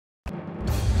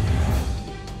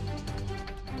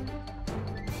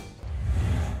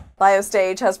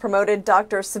Biostage has promoted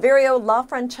Dr. Saverio La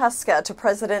Francesca to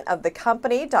president of the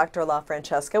company. Dr. La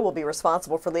Francesca will be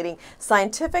responsible for leading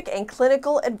scientific and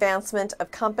clinical advancement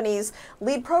of company's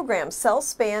lead program,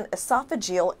 CellSpan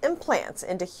esophageal implants,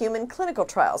 into human clinical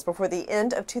trials before the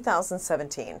end of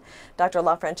 2017. Dr.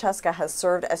 La Francesca has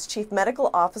served as chief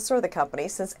medical officer of the company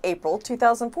since April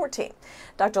 2014.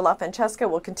 Dr. La Francesca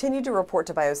will continue to report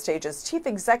to Biostage's chief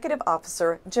executive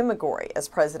officer, Jim McGorry, as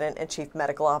president and chief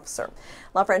medical officer.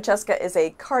 La Francesca is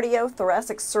a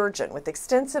cardiothoracic surgeon with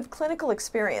extensive clinical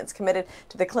experience committed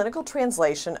to the clinical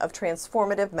translation of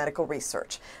transformative medical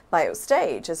research.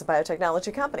 Biostage is a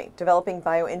biotechnology company developing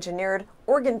bioengineered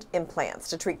organ implants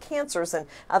to treat cancers and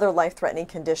other life-threatening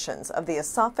conditions of the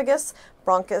esophagus,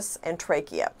 bronchus, and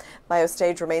trachea.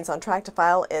 Biostage remains on track to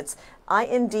file its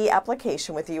IND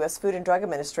application with the U.S. Food and Drug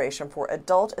Administration for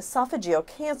adult esophageal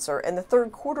cancer in the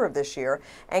third quarter of this year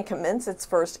and commence its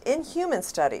first in-human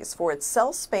studies for its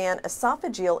CellSpan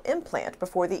esophageal implant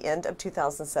before the end of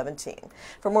 2017.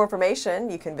 For more information,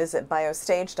 you can visit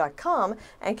biostage.com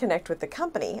and connect with the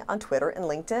company on Twitter and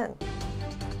LinkedIn.